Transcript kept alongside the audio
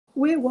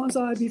where was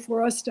I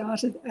before I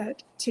started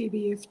at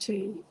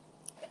TBFT?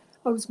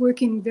 I was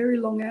working very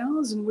long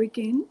hours and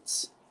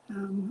weekends.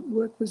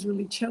 Work was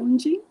really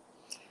challenging.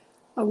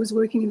 I was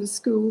working in a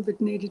school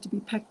that needed to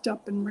be packed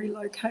up and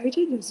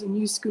relocated as a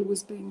new school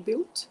was being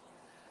built.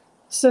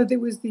 So there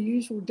was the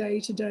usual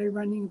day-to-day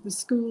running of the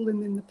school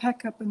and then the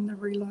pack up and the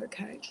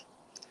relocate.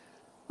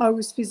 I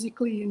was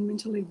physically and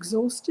mentally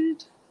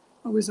exhausted.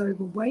 I was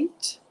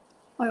overweight.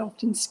 I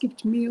often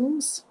skipped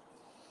meals.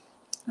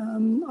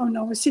 And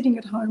I was sitting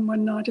at home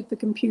one night at the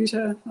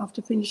computer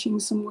after finishing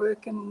some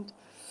work and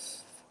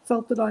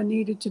felt that I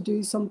needed to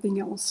do something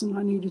else and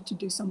I needed to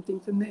do something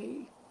for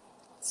me.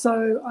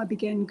 So I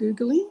began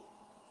Googling.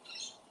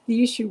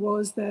 The issue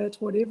was that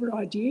whatever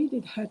I did,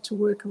 it had to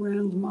work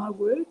around my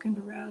work and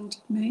around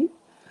me.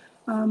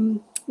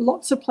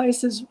 Lots of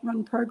places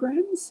run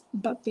programs,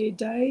 but their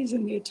days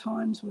and their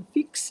times were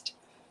fixed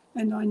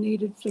and I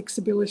needed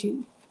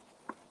flexibility.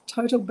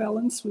 Total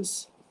Balance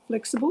was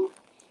flexible.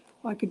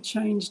 I could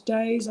change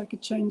days, I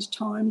could change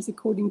times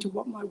according to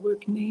what my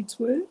work needs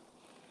were.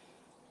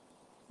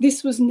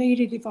 This was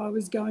needed if I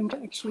was going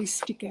to actually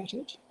stick at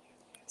it.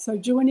 So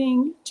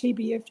joining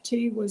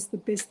TBFT was the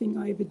best thing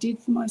I ever did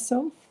for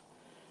myself.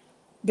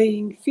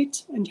 Being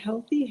fit and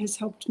healthy has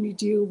helped me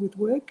deal with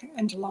work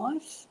and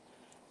life.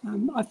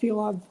 I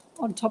feel I'm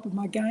on top of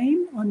my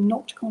game. I'm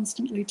not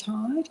constantly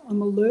tired.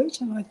 I'm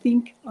alert and I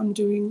think I'm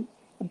doing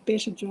a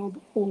better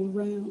job all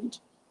around.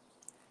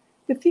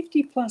 The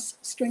 50 Plus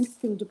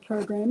Strength Builder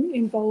program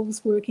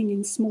involves working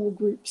in small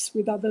groups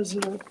with others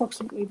that are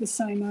approximately the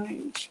same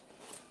age.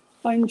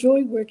 I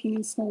enjoy working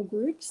in small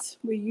groups.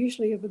 We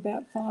usually have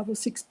about 5 or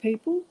 6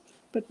 people,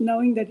 but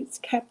knowing that it's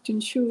capped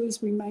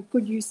ensures we make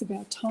good use of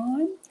our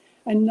time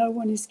and no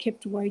one is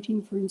kept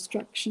waiting for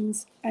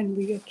instructions and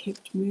we are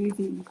kept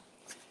moving.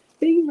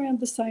 Being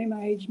around the same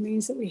age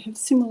means that we have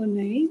similar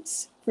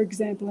needs. For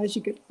example, as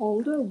you get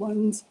older,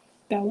 one's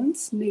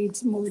balance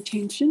needs more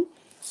attention,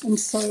 and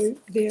so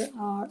there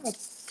are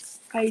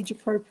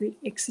age-appropriate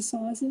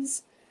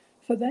exercises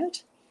for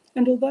that.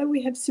 And although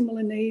we have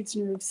similar needs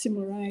and are of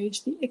similar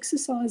age, the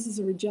exercises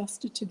are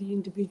adjusted to the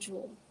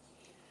individual.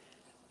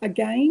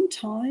 Again,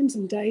 times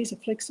and days are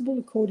flexible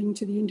according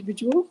to the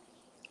individual.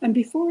 And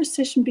before a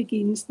session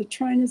begins, the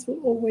trainers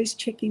will always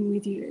check in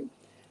with you.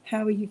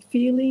 How are you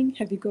feeling?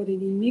 Have you got any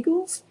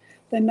niggles?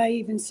 They may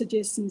even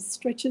suggest some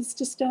stretches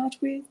to start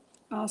with,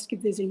 ask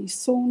if there's any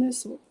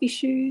soreness or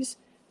issues,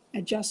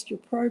 adjust your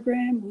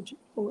program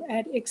or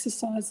add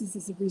exercises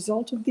as a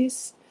result of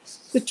this.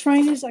 The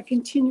trainers are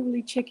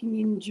continually checking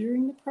in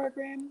during the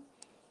program,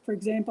 for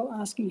example,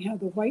 asking how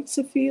the weights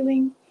are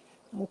feeling,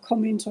 or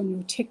comment on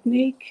your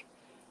technique,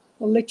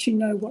 or let you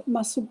know what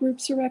muscle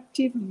groups are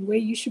active and where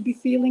you should be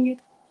feeling it.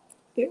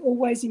 They're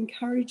always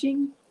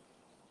encouraging,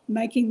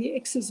 making the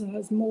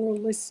exercise more or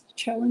less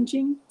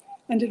challenging,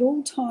 and at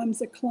all times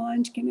the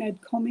client can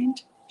add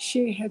comment,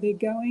 share how they're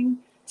going,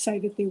 say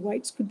that their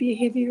weights could be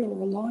heavier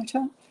or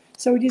lighter.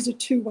 So it is a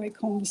two-way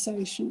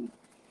conversation.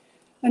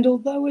 And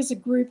although as a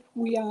group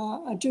we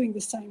are doing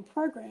the same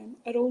program,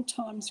 at all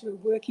times we're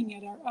working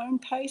at our own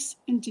pace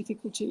and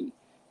difficulty,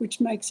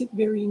 which makes it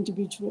very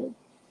individual.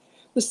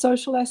 The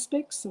social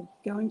aspects of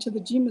going to the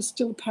gym are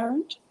still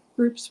apparent.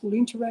 Groups will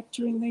interact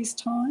during these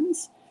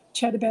times,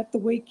 chat about the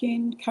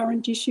weekend,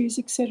 current issues,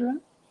 etc.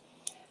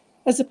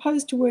 As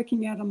opposed to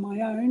working out on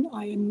my own,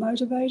 I am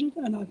motivated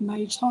and I've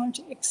made time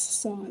to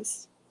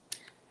exercise.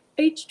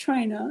 Each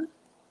trainer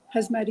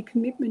has made a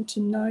commitment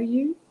to know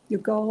you, your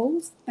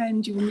goals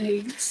and your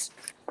needs.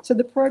 So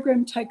the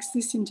program takes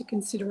this into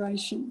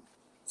consideration.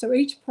 So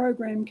each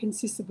program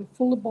consists of a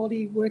full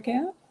body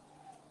workout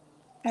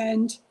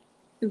and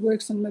it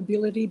works on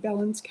mobility,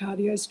 balance,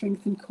 cardio,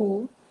 strength and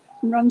core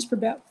and runs for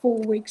about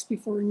 4 weeks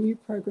before a new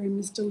program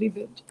is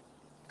delivered.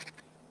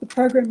 The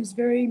program is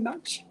very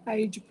much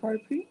age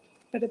appropriate,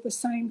 but at the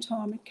same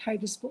time it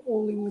caters for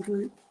all in the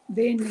group,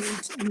 their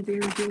needs and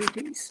their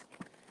abilities.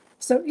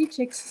 So each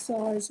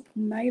exercise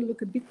may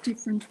look a bit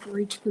different for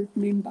each group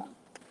member.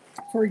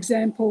 For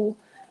example,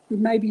 we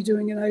may be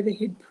doing an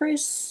overhead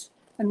press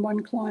and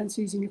one client's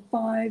using a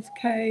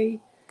 5K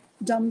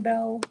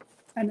dumbbell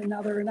and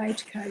another an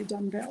 8K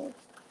dumbbell,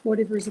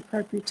 whatever is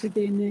appropriate to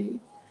their need.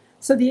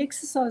 So the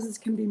exercises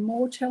can be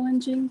more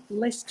challenging,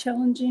 less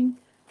challenging,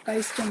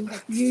 based on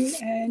what you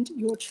and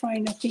your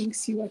trainer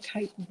thinks you are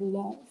capable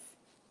of.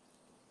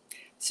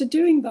 So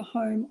doing the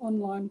home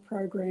online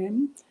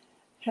program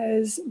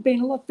has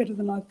been a lot better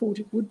than I thought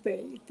it would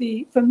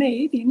be. For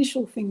me, the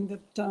initial thing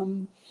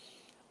that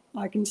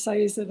I can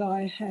say is that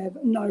I have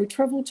no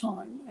travel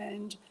time,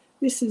 and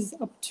this is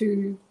up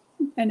to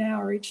an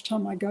hour each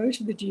time I go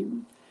to the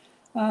gym.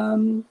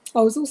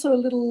 I was also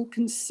a little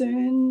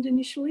concerned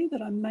initially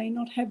that I may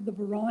not have the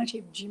variety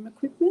of gym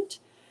equipment,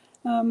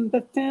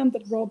 but found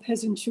that Rob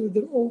has ensured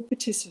that all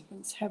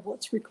participants have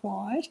what's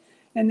required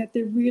and that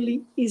there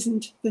really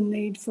isn't the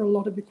need for a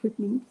lot of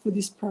equipment for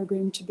this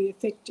program to be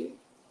effective.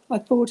 I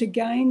thought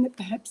again that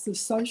perhaps the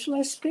social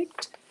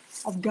aspect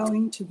of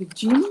going to the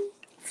gym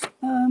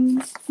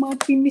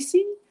might be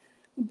missing,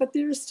 but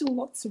there are still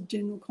lots of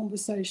general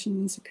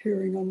conversations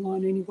occurring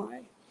online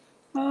anyway.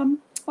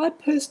 I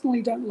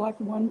personally don't like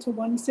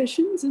one-to-one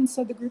sessions, and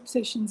so the group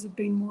sessions have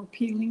been more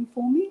appealing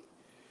for me.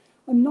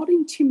 I'm not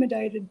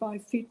intimidated by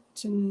fit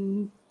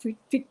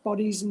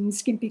bodies and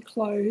skimpy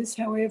clothes.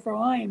 However,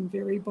 I am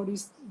very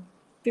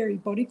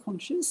body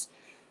conscious.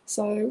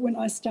 So when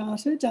I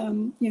started, I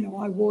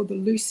wore the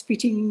loose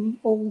fitting,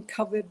 all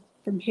covered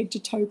from head to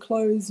toe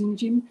clothes in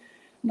gym,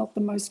 not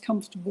the most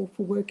comfortable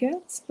for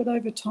workouts, but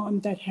over time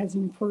that has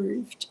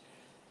improved.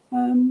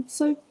 I'm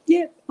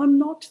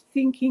not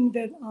thinking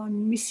that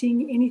I'm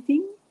missing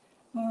anything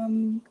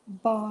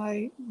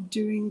by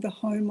doing the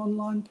home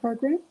online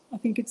program. I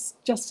think it's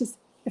just as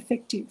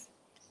effective.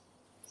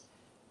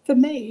 For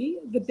me,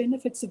 the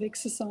benefits of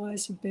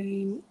exercise have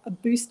been a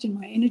boost in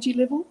my energy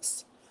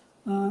levels.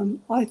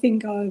 I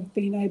think I've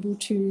been able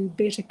to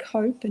better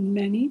cope and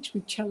manage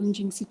with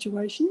challenging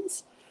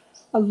situations.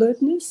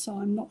 Alertness,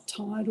 I'm not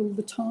tired all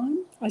the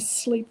time. I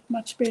sleep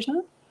much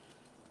better.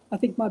 I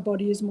think my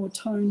body is more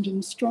toned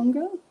and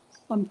stronger.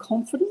 I'm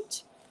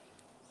confident,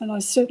 and I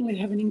certainly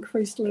have an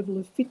increased level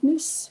of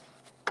fitness.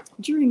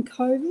 During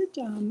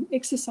COVID,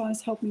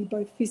 exercise helped me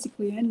both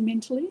physically and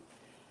mentally.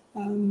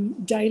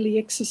 Daily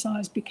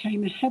exercise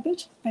became a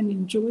habit and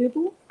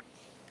enjoyable.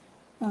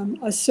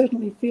 I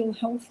certainly feel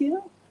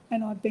healthier,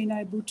 and I've been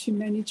able to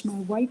manage my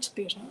weight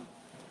better.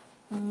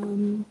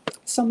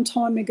 Some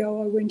time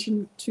ago, I went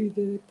into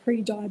the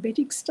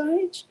pre-diabetic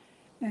stage,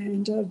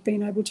 and I've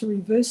been able to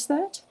reverse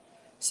that.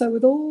 So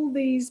with all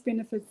these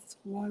benefits,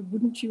 why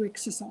wouldn't you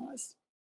exercise?